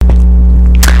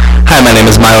name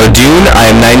is Milo Dune.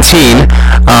 I am 19.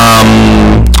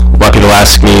 A lot of people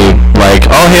ask me, like,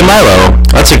 oh, hey, Milo,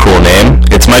 that's a cool name.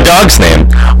 It's my dog's name.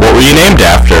 What were you named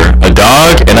after? A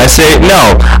dog? And I say,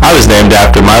 no, I was named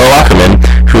after Milo Ackerman,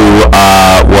 who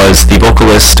was the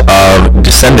vocalist of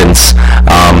Descendants,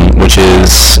 which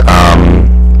is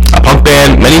a punk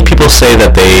band. Many people say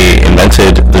that they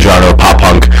invented the genre of pop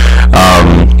punk,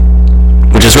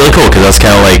 which is really cool because that's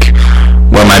kind of like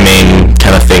where my main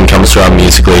kind of thing comes from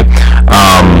musically.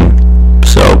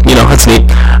 So, that's neat.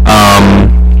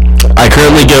 I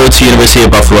currently go to University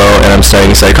of Buffalo and I'm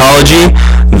studying psychology,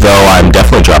 though I'm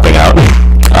definitely dropping out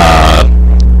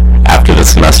after the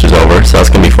semester's over, so that's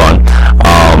going to be fun.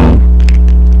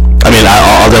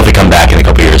 I'll definitely come back in a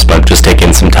couple years, but just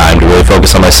taking some time to really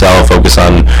focus on myself, focus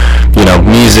on,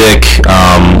 music,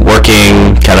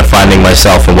 working, kind of finding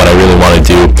myself and what I really want to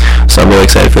do. So I'm really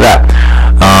excited for that.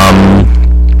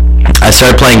 I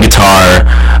started playing guitar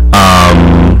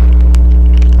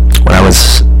when I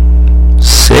was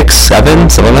 6, 7,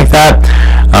 something like that.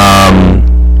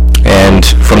 And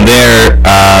from there,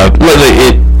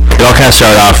 it all kind of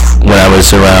started off when I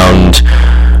was around,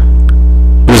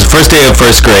 it was the first day of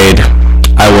first grade.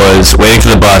 I was waiting for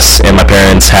the bus and my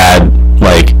parents had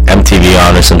like MTV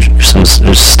on or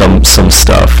some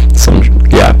stuff,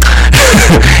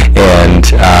 and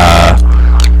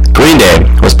Green Day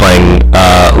was playing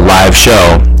a live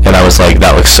show, and I was like,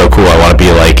 that looks so cool, I want to be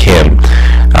like him,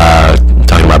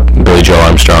 talking about Billy Joe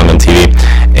Armstrong on TV.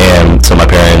 And so my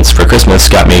parents for Christmas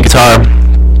got me a guitar,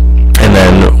 and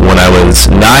then when I was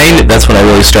 9, that's when I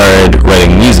really started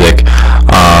writing music.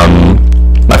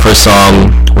 My first song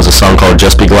was a song called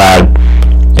Just Be Glad,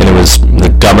 and it was the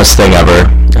dumbest thing ever.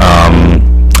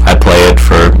 I play it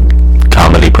for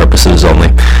comedy purposes only,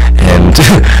 and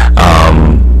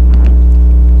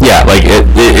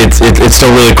it's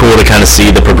still really cool to kind of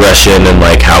see the progression and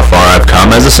like how far I've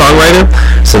come as a songwriter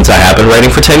since I have been writing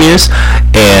for 10 years,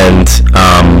 and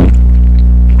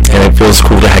it feels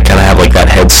cool to kind of have like that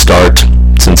head start,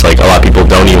 since like a lot of people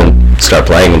don't even start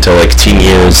playing until like teen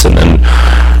years, and then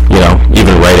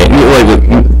even writing,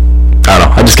 I don't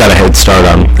know, I just got a head start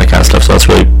on that kind of stuff, so that's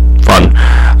really fun.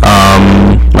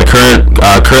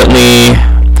 Currently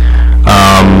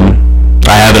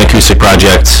I have an acoustic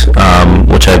project,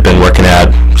 which I've been working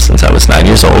at since I was 9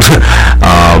 years old,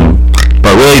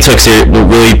 but really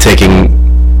taking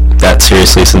that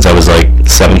seriously since I was like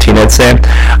 17, I'd say.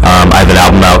 I have an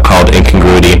album out called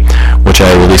Incongruity, which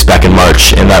I released back in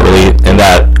March, and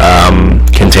that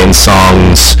contains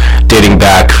songs dating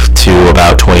back to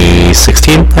about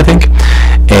 2016, I think,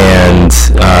 and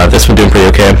that's been doing pretty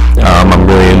okay. I'm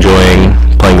really enjoying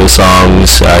playing those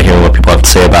songs, hearing what people have to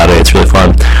say about it. It's really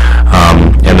fun,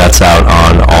 and that's out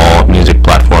on all music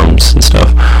platforms and stuff.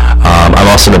 I'm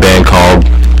also in a band called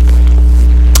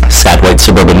Sad White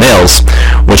Suburban Males,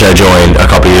 which I joined a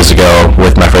couple years ago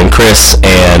with my friend Chris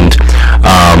and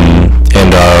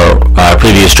our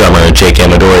previous drummer Jake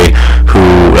Amadori,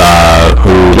 who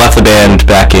left the band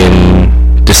back in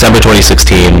December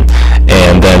 2016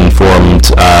 and then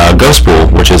formed Ghost Pool,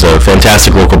 which is a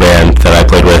fantastic local band that I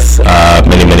played with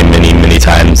many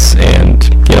times. And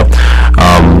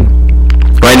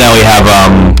right now we have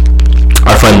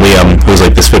our friend Liam, who's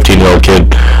like this 15-year-old kid,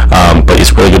 but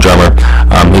he's a really good drummer.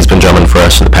 He's been drumming for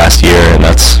us for the past year, and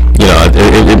that's,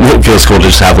 it feels cool to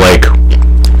just have like,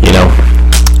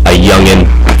 a youngin'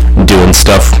 doing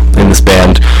stuff in this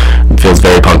band. It feels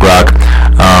very punk rock,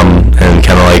 and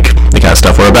kind of like the kind of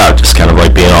stuff we're about, just kind of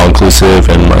like being all inclusive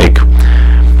and like,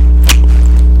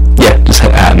 just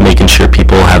making sure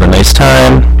people have a nice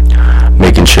time,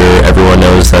 making sure everyone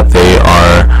knows that they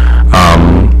are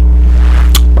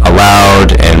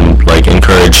allowed and like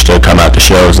encouraged to come out to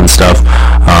shows and stuff,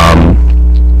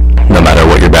 no matter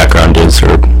what your background is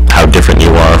or how different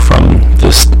you are from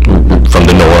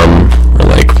the norm, or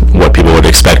like what people would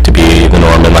expect to be the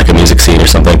norm in like a music scene or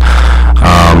something.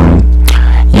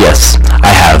 Yes,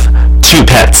 I have 2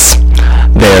 pets.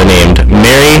 They are named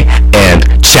Mary and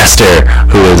Chester,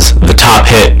 who is the top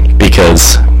hit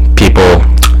because people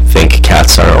think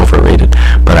cats are overrated,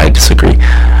 but I disagree.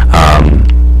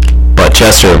 But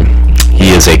Chester,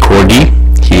 he is a corgi.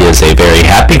 He is a very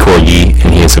happy corgi,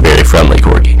 and he is a very friendly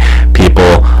corgi.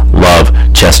 People love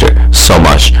Chester so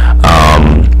much.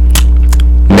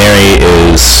 Mary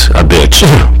is a bitch,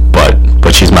 but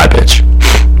she's my bitch,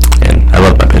 and I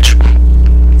love my bitch.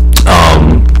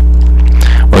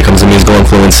 When it comes to musical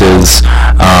influences,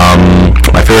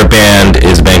 my favorite band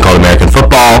is a band called American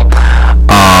Football.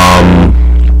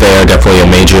 They are definitely a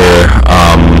major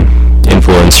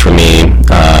influence for me,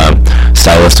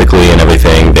 stylistically and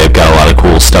everything. They've got a lot of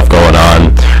cool stuff going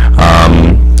on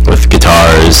with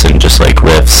guitars and just like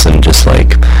and just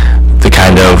like the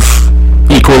kind of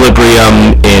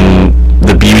equilibrium in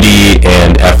the beauty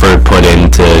and effort put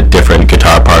into different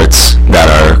guitar parts that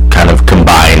are kind of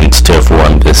combined to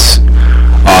form this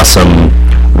awesome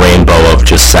rainbow of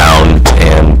just sound,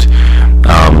 and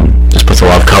just puts a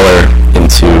lot of color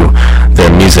into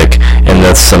their music. And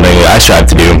that's something that I strive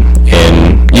to do,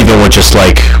 and even with just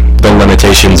like the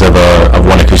limitations of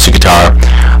one acoustic guitar.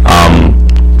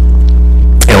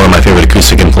 And one of my favorite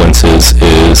acoustic influences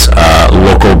is a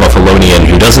local Buffalonian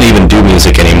who doesn't even do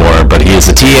music anymore, but he is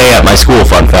a TA at my school,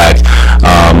 fun fact.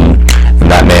 And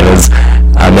that man is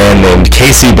a man named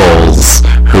Casey Bowles,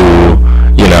 who,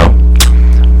 you know,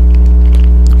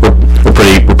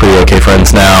 we're pretty okay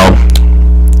friends now.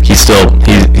 He still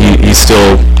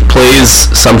plays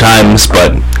sometimes,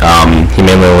 but he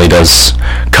mainly only does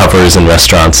covers in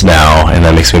restaurants now, and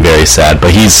that makes me very sad.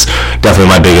 But he's definitely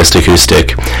my biggest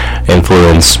acoustic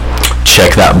influence.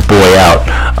 Check that boy out.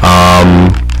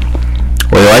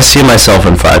 Where do I see myself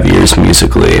in 5 years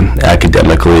musically,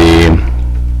 academically?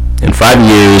 In 5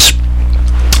 years,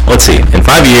 let's see. In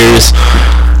 5 years,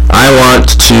 I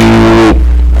want to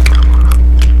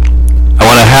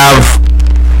have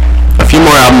a few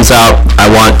more albums out. I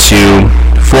want to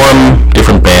form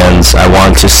different bands. I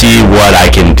want to see what I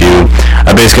can do.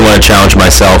 I basically want to challenge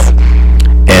myself,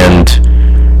 and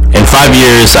in 5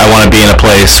 years I want to be in a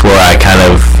place where I kind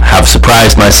of have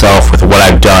surprised myself with what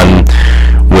I've done,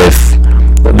 with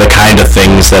the kind of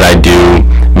things that I do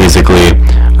musically.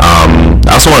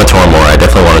 I also want to tour more. I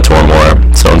definitely want to tour more.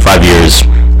 So in 5 years,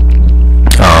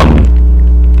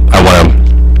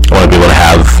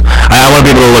 I want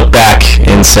to be able to look back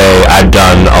and say I've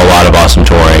done a lot of awesome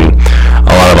touring,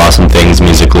 a lot of awesome things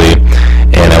musically,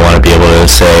 and I want to be able to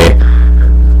say,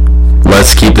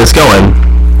 let's keep this going.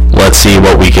 Let's see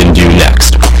what we can do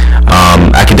next.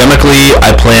 Academically,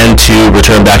 I plan to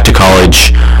return back to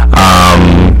college. I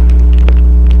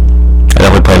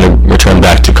definitely plan to return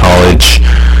back to college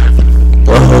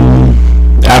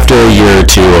after a year or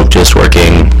two of just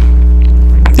working.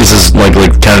 This is like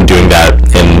kind of doing that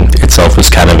in itself was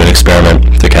kind of an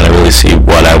experiment to kind of really see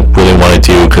what I really want to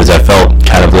do, because I felt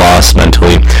kind of lost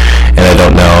mentally, and I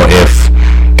don't know if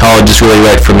college is really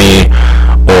right for me,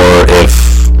 or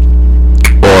if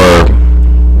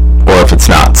it's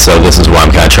not. So this is what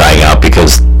I'm kind of trying out,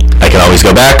 because I can always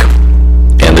go back,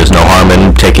 and there's no harm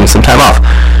in taking some time off.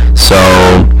 So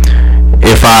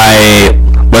if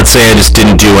let's say I just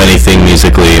didn't do anything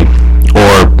musically,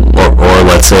 or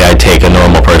let's say I take a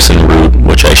normal person route,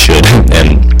 which I should,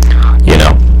 and, you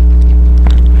know,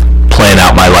 plan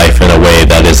out my life in a way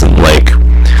that isn't like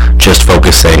just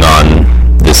focusing on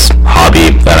this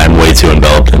hobby that I'm way too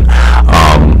enveloped in.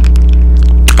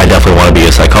 I definitely want to be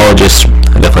a psychologist.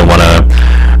 I definitely want to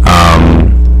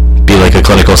be like a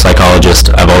clinical psychologist.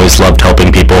 I've always loved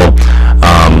helping people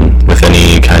with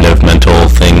any kind of mental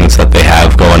things that they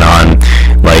have going on.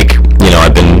 Like, you know,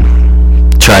 I've been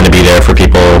trying to be there for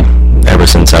people ever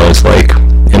since I was like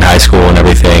in high school and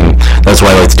everything. That's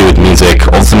what I like to do with music.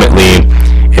 Ultimately,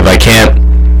 if I can't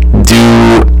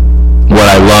do what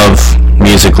I love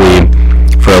musically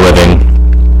for a living,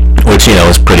 which, you know,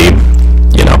 is pretty,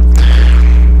 you know,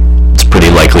 it's pretty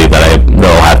likely that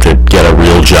I'll have to get a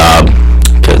real job,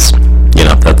 because, you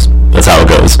know, that's how it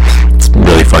goes. It's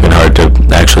really fucking hard to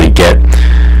actually get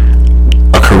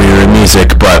a career in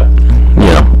music, but,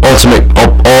 you know, ultimate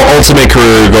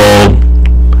career goal,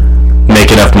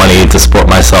 make enough money to support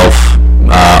myself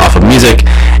off of music,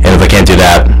 and if I can't do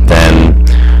that, then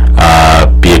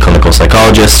be a clinical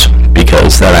psychologist,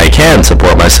 because then I can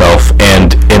support myself,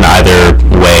 and in either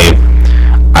way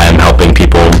I am helping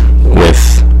people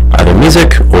with either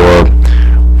music or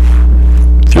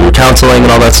through counseling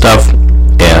and all that stuff,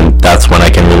 and that's when I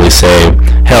can really say,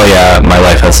 hell yeah, my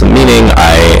life has some meaning,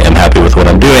 I am happy with what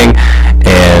I'm doing,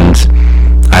 and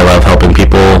I love helping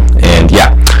people, and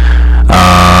yeah.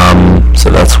 So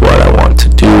that's what I want to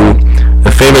do.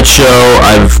 The favorite show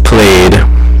I've played,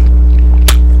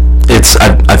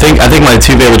 I think my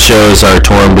two favorite shows are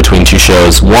torn between two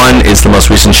shows. One is the most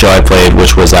recent show I played,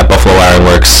 which was at Buffalo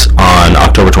Ironworks on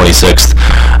October 26th.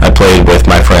 I played with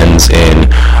my friends in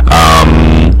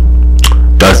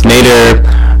Darth Nader,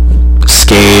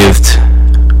 Scathed,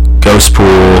 Ghost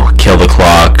Pool, Kill the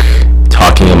Clock,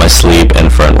 Talking in My Sleep,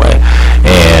 and Fernway.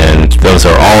 And those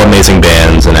are all amazing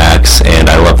bands and acts, and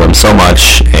I love them so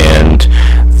much. And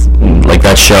like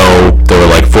that show, there were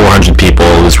like 400 people.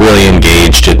 It was really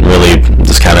engaged. It really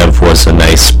just kind of was a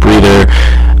nice breather.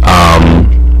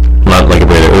 Not like a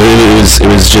breather. It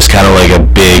was just kind of like a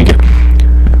big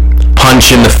punch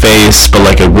punch in the face, but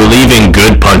like a relieving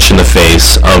good punch in the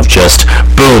face of just,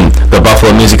 boom, the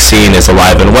Buffalo music scene is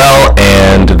alive and well,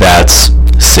 and that's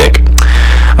sick.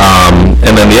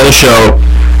 And then the other show,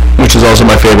 which is also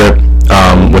my favorite,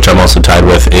 which I'm also tied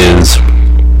with, it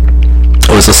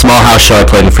was a small house show I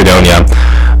played in Fredonia,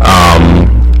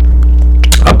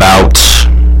 about,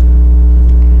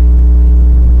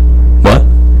 what?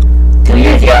 2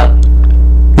 years ago.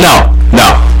 No.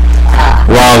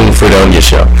 Wrong Fredonia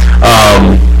show.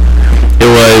 It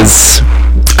was,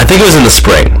 I think it was in the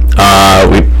spring.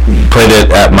 We played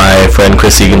it at my friend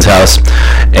Chris Egan's house,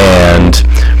 and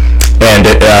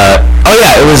it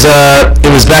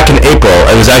was back in April.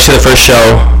 It was actually the first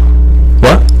show.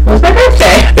 What? It was my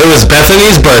birthday. It was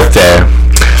Bethany's birthday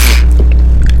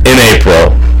in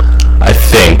April, I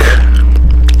think.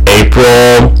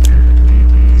 April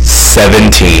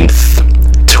 17th,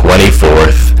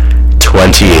 24th,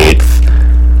 28th,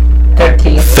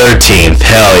 13th.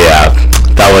 Hell yeah.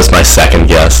 That was my second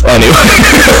guess. Anyway.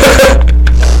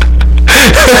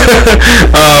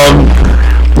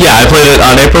 Yeah, I played it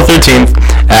on April 13th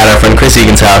at our friend Chris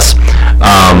Egan's house.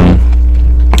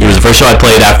 It was the first show I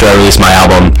played after I released my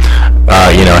album.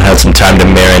 I had some time to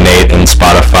marinate in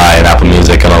Spotify and Apple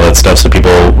Music and all that stuff, so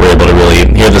people were able to really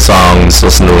hear the songs,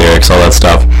 listen to the lyrics, all that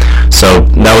stuff. So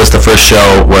that was the first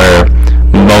show where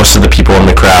most of the people in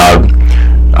the crowd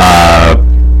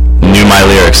knew my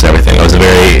lyrics and everything. It was a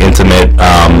very intimate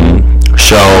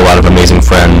show, a lot of amazing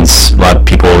friends, a lot of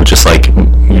people just like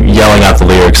yelling out the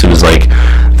lyrics. It was like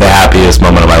the happiest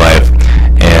moment of my life,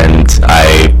 and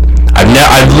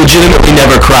I've legitimately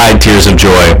never cried tears of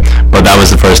joy, but that was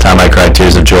the first time I cried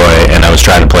tears of joy, and I was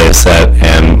trying to play a set,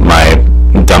 and my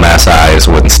dumbass eyes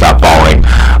wouldn't stop bawling.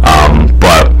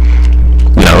 But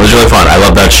it was really fun. I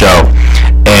love that show,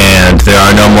 and there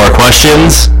are no more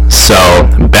questions, so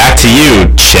back to you,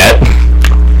 Chet.